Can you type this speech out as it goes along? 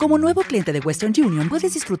Como nuevo cliente de Western Union,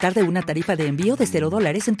 puedes disfrutar de una tarifa de envío de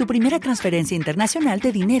 $0 en tu primera transferencia internacional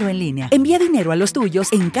de dinero en línea. Envía dinero a los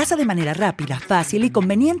tuyos en casa de manera rápida, fácil y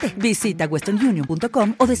conveniente. Visita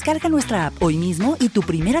westernunion.com o descarga nuestra app hoy mismo y tu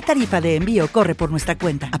primera tarifa de envío corre por nuestra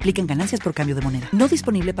cuenta. Aplican ganancias por cambio de moneda. No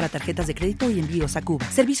disponible para tarjetas de crédito y envíos a Cuba.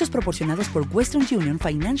 Servicios proporcionados por Western Union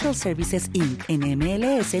Financial Services Inc.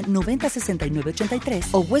 NMLS 906983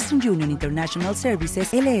 o Western Union International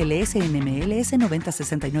Services LLS NMLS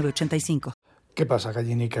 906985. ¿Qué pasa,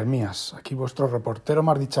 gallinicas mías? Aquí vuestro reportero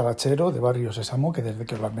más dicharachero de Barrio Sésamo, que desde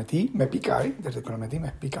que os las metí me pica, ¿eh? Desde que os las metí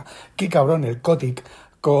me pica. Qué cabrón el Kotick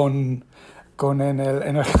con en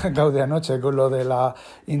el hangout de anoche, con lo de la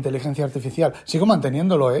inteligencia artificial. Sigo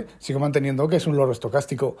manteniéndolo, Sigo manteniendo que es un loro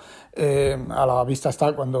estocástico. A la vista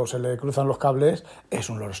está, cuando se le cruzan los cables, es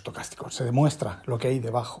un loro estocástico. Se demuestra lo que hay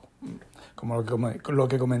debajo. Como lo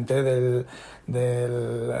que comenté del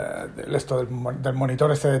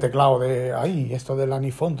monitor este de teclado, esto del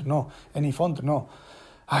Anyfont no.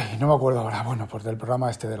 No me acuerdo ahora. Bueno, pues del programa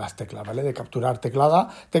este de las teclas, ¿vale? De capturar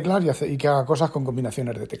teclas y que haga cosas con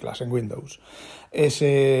combinaciones de teclas en Windows.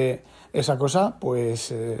 Esa cosa,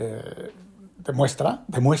 pues, demuestra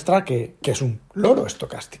que es un loro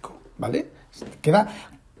estocástico, ¿vale? Queda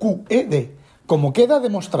QED. Como queda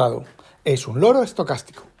demostrado, es un loro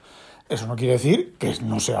estocástico. Eso no quiere decir que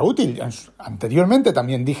no sea útil. Anteriormente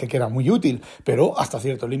también dije que era muy útil, pero hasta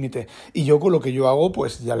cierto límite. Y yo con lo que yo hago,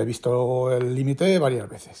 pues ya le he visto el límite varias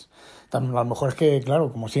veces. También, a lo mejor es que,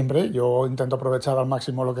 claro, como siempre, yo intento aprovechar al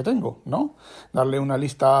máximo lo que tengo, ¿no? Darle una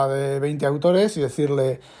lista de 20 autores y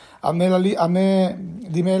decirle,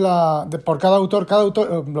 por cada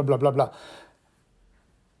autor, bla, bla, bla, bla.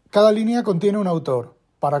 Cada línea contiene un autor.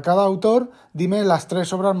 Para cada autor, dime las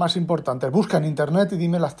 3 obras más importantes. Busca en internet y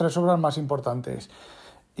dime las 3 obras más importantes.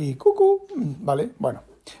 Y ¿vale? Bueno,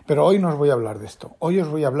 pero hoy no os voy a hablar de esto. Hoy os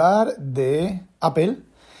voy a hablar de Apple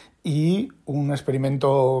y un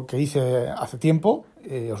experimento que hice hace tiempo.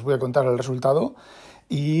 Os voy a contar el resultado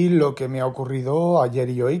y lo que me ha ocurrido ayer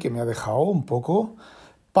y hoy, que me ha dejado un poco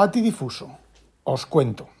patidifuso. Os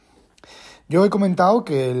cuento. Yo he comentado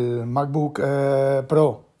que el MacBook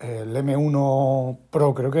Pro, el M1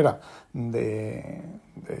 Pro creo que era, de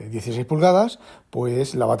 16 pulgadas,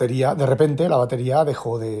 pues de repente la batería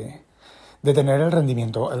dejó de tener el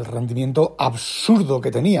rendimiento absurdo que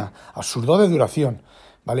tenía, absurdo de duración,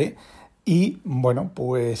 ¿vale? Y bueno,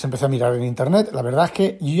 pues empecé a mirar en internet. La verdad es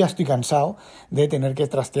que yo ya estoy cansado de tener que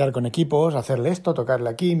trastear con equipos, hacerle esto, tocarle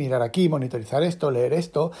aquí, mirar aquí, monitorizar esto, leer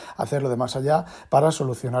esto, hacerlo de más allá para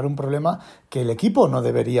solucionar un problema que el equipo no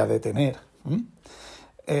debería de tener.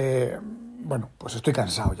 Bueno, pues estoy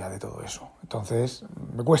cansado ya de todo eso. Entonces,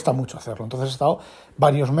 me cuesta mucho hacerlo. Entonces he estado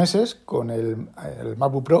varios meses con el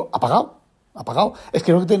MacBook Pro apagado. Es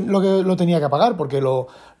que lo tenía que apagar porque lo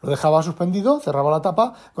dejaba suspendido, cerraba la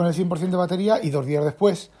tapa con el 100% de batería y 2 días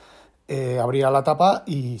después abría la tapa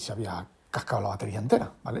y se había cascado la batería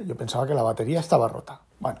entera, ¿vale? Yo pensaba que la batería estaba rota.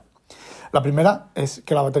 Bueno, la primera es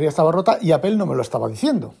que la batería estaba rota y Apple no me lo estaba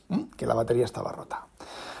diciendo, que la batería estaba rota.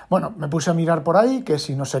 Bueno, me puse a mirar por ahí, que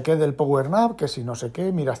si no sé qué del Power Nap, que si no sé qué,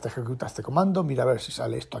 ejecuta este comando, mira a ver si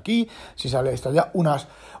sale esto aquí, si sale esto allá,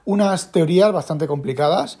 unas teorías bastante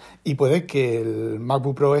complicadas y puede que el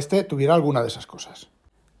MacBook Pro tuviera alguna de esas cosas.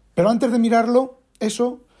 Pero antes de mirarlo,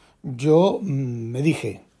 yo me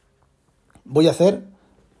dije, voy a hacer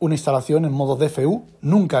una instalación en modo DFU.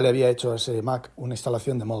 Nunca le había hecho a ese Mac una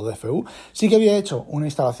instalación de modo DFU. Sí que había hecho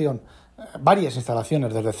varias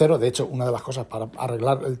instalaciones desde cero. De hecho, una de las cosas para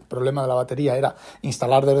arreglar el problema de la batería era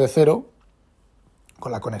instalar desde cero,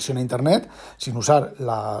 con la conexión a internet, sin usar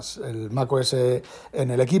el macOS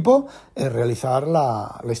en el equipo, realizar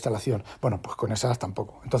la instalación. Bueno, pues con esas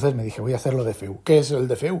tampoco. Entonces me dije, voy a hacerlo DFU. ¿Qué es el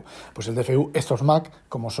DFU? Pues el DFU, estos Mac,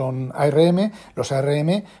 como son ARM, los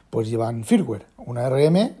ARM pues llevan firmware. Un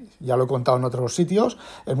ARM, ya lo he contado en otros sitios,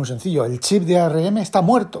 es muy sencillo. El chip de ARM está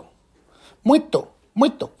muerto. Muerto.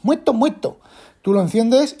 Tú lo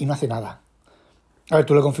enciendes y no hace nada. A ver,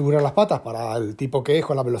 tú le configuras las patas para el tipo que es,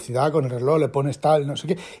 con la velocidad, con el reloj, le pones tal, no sé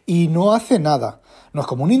qué, y no hace nada. No es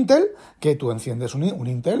como un Intel, que tú enciendes un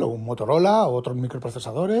Intel o un Motorola o otros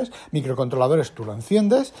microcontroladores, tú lo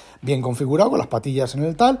enciendes, bien configurado, con las patillas en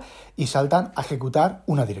el tal, y saltan a ejecutar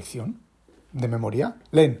una dirección de memoria.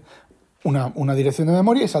 Leen una dirección de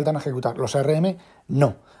memoria y saltan a ejecutar. Los ARM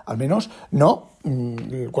no. Al menos no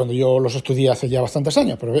cuando yo los estudié hace ya bastantes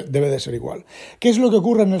años, pero debe de ser igual. ¿Qué es lo que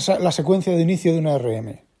ocurre en la secuencia de inicio de una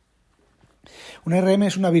ARM? Una ARM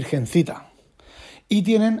es una virgencita y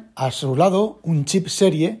tienen a su lado un chip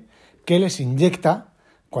serie que les inyecta,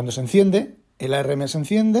 cuando se enciende, el ARM se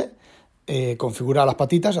enciende, configura las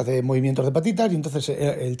patitas, hace movimientos de patitas y entonces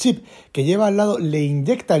el chip que lleva al lado le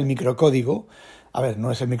inyecta el microcódigo. A ver,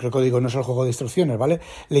 no es el microcódigo, no es el juego de instrucciones, ¿vale?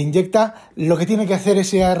 Le inyecta lo que tiene que hacer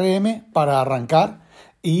ese ARM para arrancar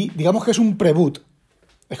y digamos que es un preboot.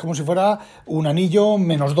 Es como si fuera un anillo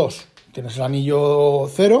 -2. Tienes el anillo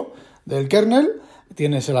 0 del kernel,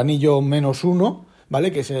 tienes el anillo -1,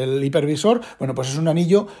 ¿vale? Que es el hipervisor. Bueno, pues es un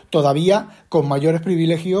anillo todavía con mayores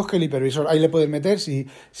privilegios que el hipervisor. Ahí le puedes meter,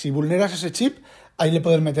 si vulneras ese chip, ahí le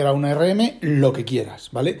puedes meter a un ARM lo que quieras,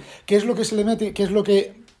 ¿vale? ¿Qué es lo que se le mete? ¿Qué es lo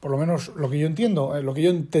que, por lo menos lo que yo entiendo, lo que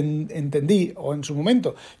yo entendí o en su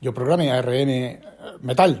momento? Yo programé ARM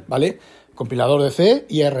Metal, ¿vale? Compilador de C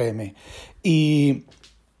y ARM. Y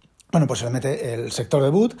bueno, pues se le mete el sector de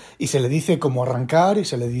boot y se le dice cómo arrancar y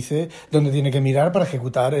se le dice dónde tiene que mirar para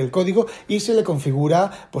ejecutar el código y se le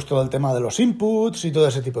configura pues todo el tema de los inputs y todo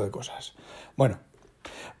ese tipo de cosas. Bueno,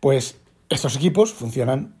 pues estos equipos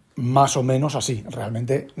funcionan más o menos así.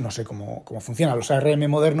 Realmente no sé cómo funcionan. Los ARM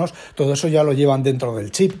modernos, todo eso ya lo llevan dentro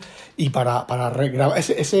del chip. Y para regrabar,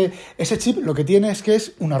 ese chip lo que tiene es que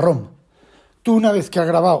es una ROM. Tú una vez que has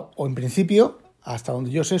grabado, o en principio, hasta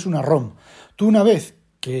donde yo sé, es una ROM. Tú una vez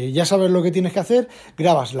que ya sabes lo que tienes que hacer,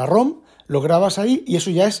 grabas la ROM, lo grabas ahí y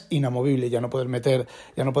eso ya es inamovible, ya no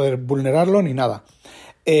puedes vulnerarlo ni nada.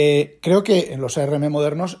 Creo que en los ARM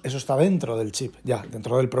modernos eso está dentro del chip, ya,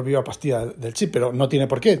 dentro del propio pastilla del chip, pero no tiene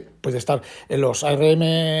por qué. Puede estar en los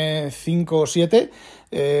ARM 5 o 7,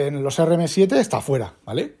 en los ARM 7 está fuera,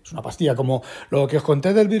 ¿vale? Es una pastilla como lo que os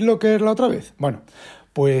conté del BitLocker la otra vez. Bueno,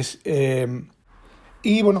 pues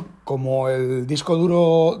y bueno, como el disco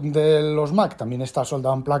duro de los Mac también está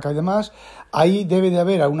soldado en placa y demás, ahí debe de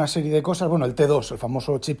haber una serie de cosas, bueno, el T2, el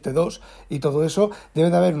famoso chip T2 y todo eso, debe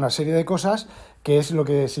de haber una serie de cosas que es lo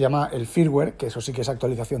que se llama el firmware, que eso sí que es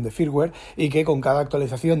actualización de firmware, y que con cada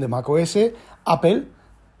actualización de macOS, Apple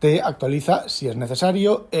te actualiza, si es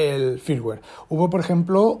necesario, el firmware. Hubo, por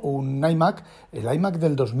ejemplo, un iMac, el iMac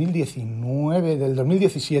del 2019, del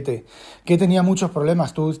 2017, que tenía muchos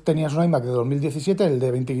problemas. Tú tenías un iMac de 2017, el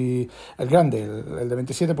el grande, el de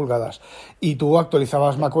 27 pulgadas, y tú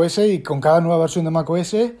actualizabas macOS y con cada nueva versión de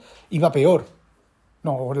macOS iba peor.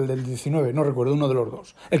 No, el del 19, no recuerdo, uno de los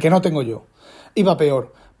dos. El que no tengo yo. Iba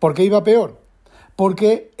peor. ¿Por qué iba peor?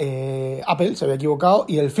 Porque Apple se había equivocado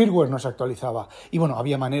y el firmware no se actualizaba. Y bueno,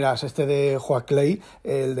 había maneras, de Huawei,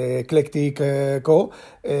 el de Eclectic Co.,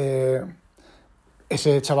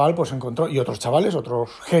 ese chaval pues encontró, y otros chavales,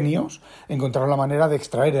 otros genios, encontraron la manera de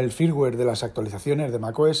extraer el firmware de las actualizaciones de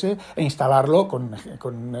macOS e instalarlo con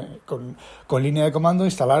línea de comando,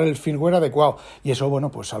 instalar el firmware adecuado. Y eso, bueno,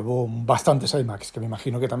 pues salvó bastantes iMacs, que me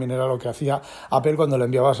imagino que también era lo que hacía Apple cuando le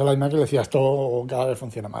enviabas el iMac y le decías, esto cada vez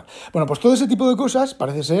funciona mal. Bueno, pues todo ese tipo de cosas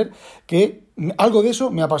parece ser que algo de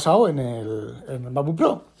eso me ha pasado en el MacBook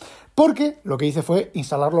Pro. Porque lo que hice fue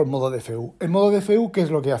instalarlo en modo DFU. ¿El modo DFU qué es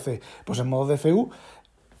lo que hace? Pues en modo DFU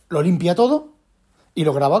lo limpia todo y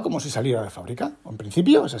lo graba como si saliera de fábrica. En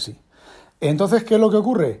principio es así. Entonces, ¿qué es lo que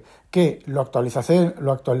ocurre? Que lo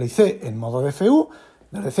actualicé en modo DFU,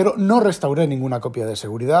 desde cero, no restauré ninguna copia de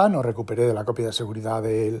seguridad, no recuperé de la copia de seguridad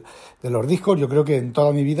de los discos. Yo creo que en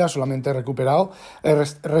toda mi vida solamente he restaurado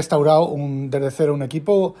desde cero un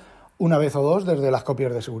equipo una vez o dos desde las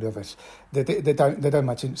copias de seguridad de Time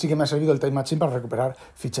Machine. Sí que me ha servido el Time Machine para recuperar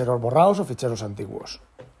ficheros borrados o ficheros antiguos.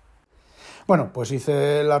 Bueno, pues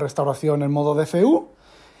hice la restauración en modo DFU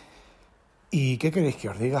y ¿qué queréis que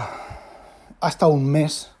os diga? Ha estado un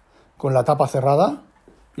mes con la tapa cerrada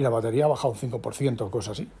y la batería ha bajado un 5% o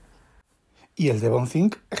cosas así. Y el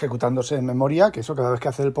Devon-Think ejecutándose en memoria, que eso cada vez que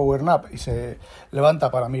hace el power nap y se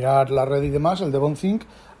levanta para mirar la red y demás, el Devon-Think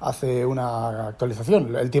hace una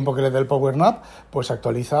actualización. El tiempo que le dé el power nap, pues se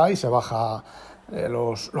actualiza y se baja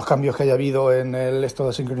los cambios que haya habido en el esto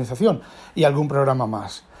de sincronización y algún programa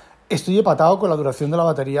más. Estoy empatado con la duración de la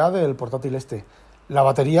batería del portátil este. La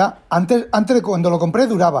batería, antes de cuando lo compré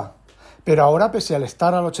duraba, pero ahora, pese al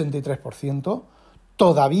estar al 83%,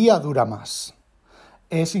 todavía dura más.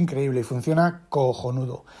 Es increíble y funciona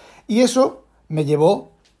cojonudo. Y eso me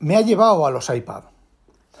ha llevado a los iPad.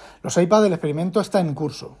 Los iPad, el experimento está en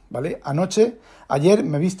curso, ¿vale? Ayer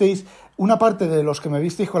me visteis, una parte de los que me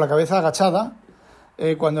visteis con la cabeza agachada,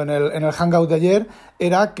 cuando en el hangout de ayer,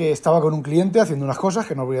 era que estaba con un cliente haciendo unas cosas,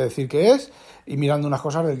 que no voy a decir qué es, y mirando unas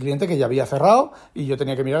cosas del cliente que ya había cerrado, y yo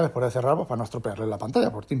tenía que mirar después de cerrar pues, para no estropearle la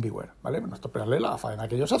pantalla por TeamViewer, ¿vale? Para no estropearle la faena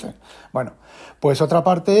que ellos hacen. Bueno, pues otra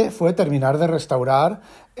parte fue terminar de restaurar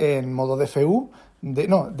en modo DFU,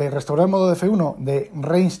 de restaurar en modo DFU, no, de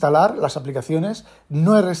reinstalar las aplicaciones.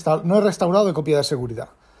 No he restaurado de copia de seguridad,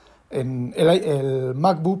 el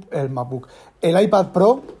iPad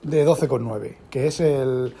Pro de 12,9, que es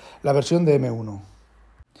la versión de M1.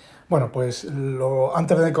 Bueno, pues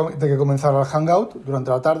antes de que comenzara el Hangout, durante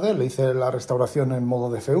la tarde, le hice la restauración en modo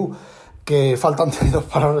DFU, que faltan dedos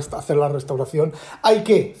para hacer la restauración.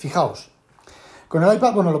 Fijaos, con el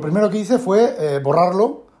iPad, bueno, lo primero que hice fue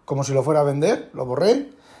borrarlo, como si lo fuera a vender, lo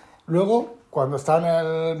borré. Luego, cuando está en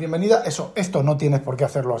el bienvenida, esto no tienes por qué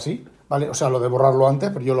hacerlo así, ¿vale? O sea, lo de borrarlo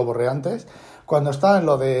antes, pero yo lo borré antes. Cuando está en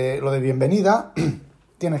lo de bienvenida,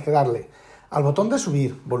 tienes que darle al botón de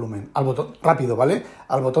subir volumen, al botón, rápido, ¿vale?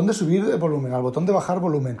 Al botón de subir volumen, al botón de bajar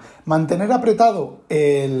volumen, mantener apretado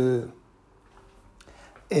el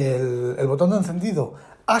botón de encendido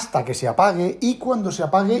hasta que se apague, y cuando se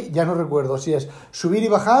apague, ya no recuerdo si es subir y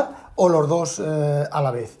bajar o los dos a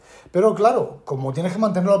la vez. Pero claro, como tienes que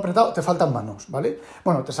mantenerlo apretado, te faltan manos, ¿vale?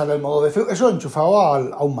 Bueno, te sale el modo DFU, eso enchufado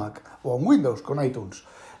a un Mac o a un Windows con iTunes.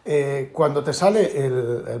 Cuando te sale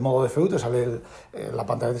el modo DFU, te sale la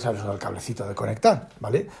pantalla, te sale el cablecito de conectar,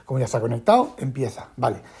 ¿vale? Como ya está conectado, empieza,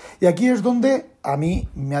 ¿vale? Y aquí es donde a mí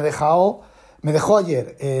me dejó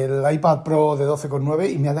ayer el iPad Pro de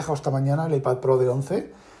 12,9 y me ha dejado esta mañana el iPad Pro de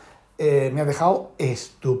 11. Me ha dejado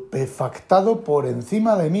estupefactado por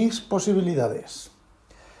encima de mis posibilidades.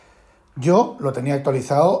 Yo lo tenía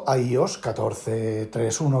actualizado a iOS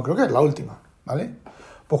 14.3.1, creo que es la última, ¿vale?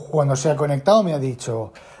 Pues cuando se ha conectado me ha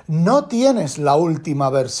dicho: no tienes la última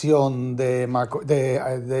versión de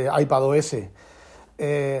iPadOS.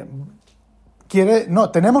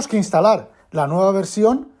 Tenemos que instalar la nueva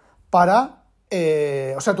versión para...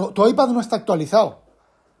 o sea, tu iPad no está actualizado.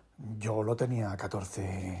 Yo lo tenía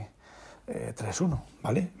 14.3.1,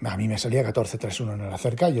 ¿vale? A mí me salía 14.3.1 en el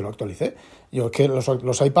acerca y yo lo actualicé. Yo es que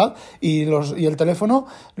los iPad y el teléfono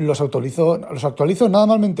los actualizo nada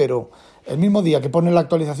más me entero. El mismo día que pone la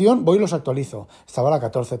actualización, voy y los actualizo. Estaba la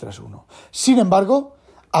 14.3.1. Sin embargo,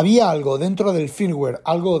 había algo dentro del firmware,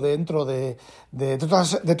 algo dentro de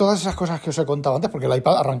todas esas cosas que os he contado antes, porque el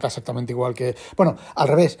iPad arranca exactamente igual que... Bueno, al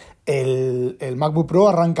revés, el MacBook Pro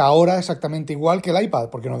arranca ahora exactamente igual que el iPad,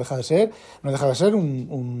 porque no deja de ser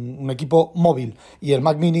un equipo móvil. Y el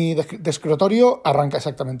Mac Mini de escritorio arranca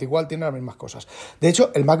exactamente igual, tiene las mismas cosas. De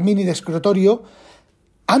hecho, el Mac Mini de escritorio,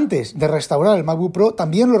 antes de restaurar el MacBook Pro,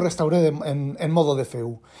 también lo restauré en modo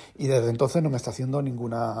DFU. Y desde entonces no me está haciendo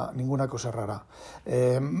ninguna cosa rara.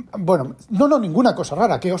 Ninguna cosa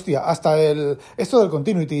rara. Que hostia, hasta esto del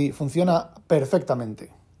Continuity funciona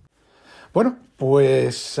perfectamente. Bueno,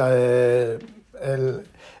 pues el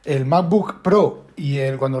MacBook Pro y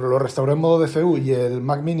cuando lo restauré en modo DFU, y el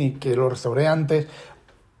Mac Mini, que lo restauré antes,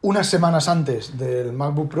 unas semanas antes del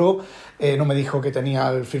MacBook Pro, no me dijo que tenía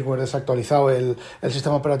el firmware desactualizado, el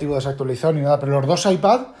sistema operativo desactualizado ni nada, pero los dos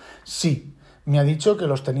iPad sí, me ha dicho que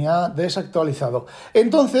los tenía desactualizado.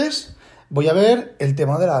 Entonces voy a ver el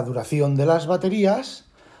tema de la duración de las baterías,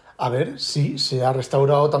 a ver si se ha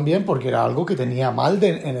restaurado también, porque era algo que tenía mal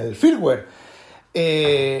en el firmware.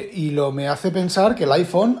 Y me hace pensar que el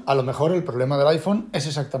iPhone, a lo mejor el problema del iPhone es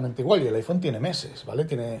exactamente igual, y el iPhone tiene meses, ¿vale?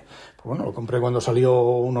 Lo compré cuando salió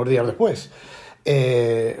unos días después.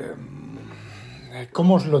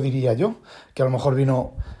 ¿Cómo os lo diría yo? Que a lo mejor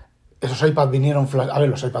esos iPads vinieron flash. A ver,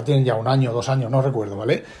 los iPads tienen ya 1 año, 2 años, no recuerdo,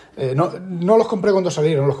 ¿vale? No los compré cuando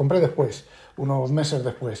salieron, los compré después, unos meses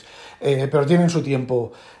después. Pero tienen su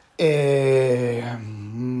tiempo.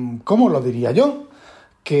 ¿Cómo lo diría yo?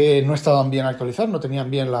 Que no estaban bien actualizados, no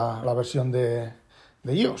tenían bien la versión de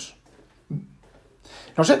iOS.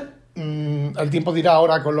 No sé, el tiempo dirá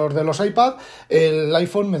ahora con los de los iPad. El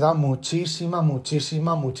iPhone me da muchísima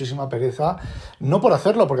pereza, no por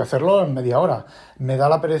hacerlo, porque hacerlo en media hora. Me da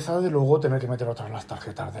la pereza de luego tener que meter otras las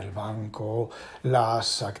tarjetas del banco,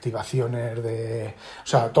 las activaciones o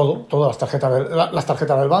sea, todas las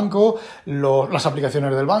tarjetas del banco, las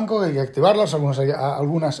aplicaciones del banco, que hay que activarlas,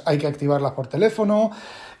 algunas hay que activarlas por teléfono,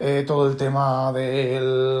 todo el tema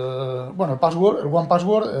el password, el One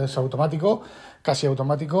Password es automático, casi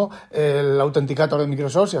automático, el autenticator de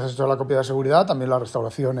Microsoft, si has hecho la copia de seguridad, también la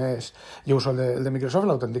restauración yo uso el de Microsoft,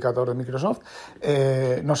 el autenticator de Microsoft.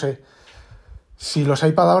 No sé, si los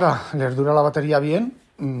iPad ahora les dura la batería bien,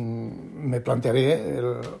 me plantearé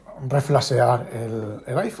reflashear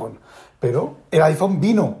el iPhone, pero el iPhone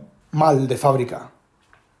vino mal de fábrica,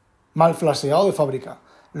 mal flasheado de fábrica.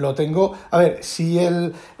 Lo tengo... A ver, si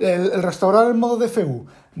el restaurar el modo DFU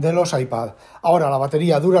de los iPad, ahora la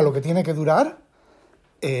batería dura lo que tiene que durar,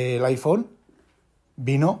 el iPhone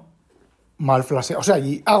vino mal flasheado. O sea,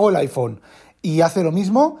 y hago el iPhone y hace lo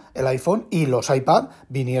mismo, el iPhone y los iPad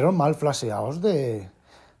vinieron mal flasheados de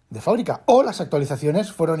fábrica. O las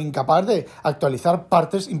actualizaciones fueron incapaces de actualizar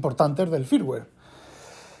partes importantes del firmware.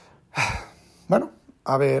 Bueno,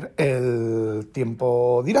 a ver, el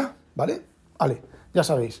tiempo dirá, ¿vale? Vale, ya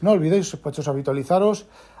sabéis, no olvidéis, sospechosos, habitualizaros.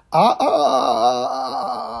 Tengo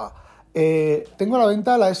a la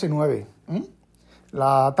venta la S9,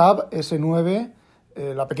 la Tab S9,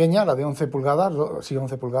 la pequeña, la de 11 pulgadas, sí,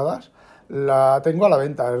 11 pulgadas, la tengo a la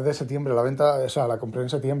venta, es de septiembre, la venta, o sea, la compré en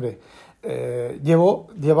septiembre.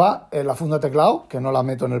 Lleva la funda teclado, que no la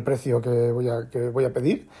meto en el precio que voy a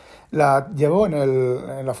pedir. La llevo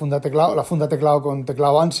en la funda teclado con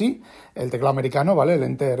teclado ANSI, el teclado americano, ¿vale? El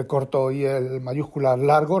enter corto y el mayúscula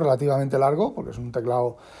largo, relativamente largo, porque es un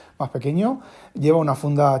teclado más pequeño. Lleva una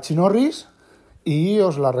funda Chinorris y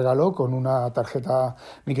os la regalo con una tarjeta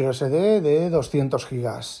micro SD de 200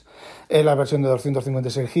 gigas. Es la versión de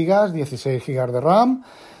 256 gigas, 16 gigas de RAM,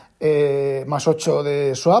 más 8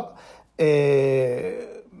 de swap.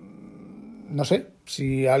 No sé,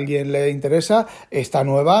 si a alguien le interesa, está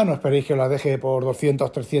nueva, no esperéis que os la deje por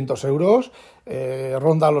 200, 300 euros,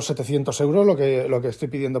 ronda los 700 euros lo que estoy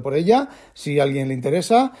pidiendo por ella. Si a alguien le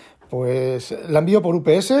interesa, pues la envío por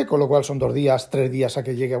UPS, con lo cual son 2 días, 3 días a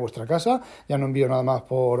que llegue a vuestra casa. Ya no envío nada más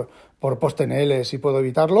por PostNL si puedo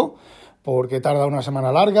evitarlo, porque tarda una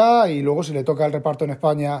semana larga y luego si le toca el reparto en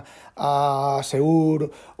España a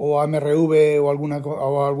Seur o a MRV o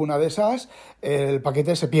alguna de esas, el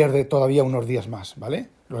paquete se pierde todavía unos días más, ¿vale?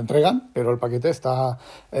 Lo entregan, pero el paquete está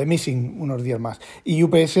missing unos días más. Y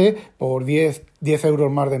UPS, por 10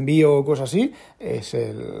 euros más de envío o cosas así,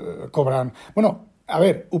 cobran... Bueno, a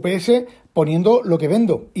ver, UPS poniendo lo que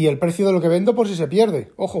vendo y el precio de lo que vendo por si se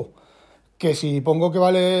pierde, ojo. Que si pongo que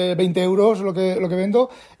vale 20 euros lo que vendo,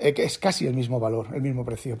 que es casi el mismo valor, el mismo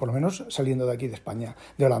precio, por lo menos saliendo de aquí de España,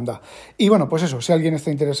 de Holanda. Y bueno, pues eso, si alguien está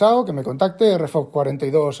interesado, que me contacte,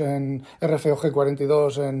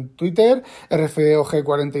 RFOG42 en Twitter,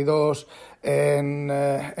 RFOG42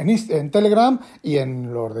 en Telegram y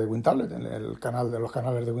en los de WinTablet, en el canal de los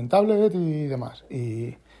canales de WinTablet y demás.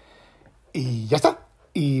 Y ya está.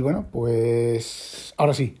 Y bueno, pues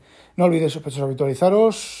ahora sí, no olvidéis, sospechosos,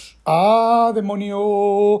 habitualizaros. ¡Ah,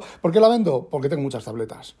 demonio! ¿Por qué la vendo? Porque tengo muchas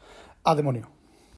tabletas. ¡Ah, demonio!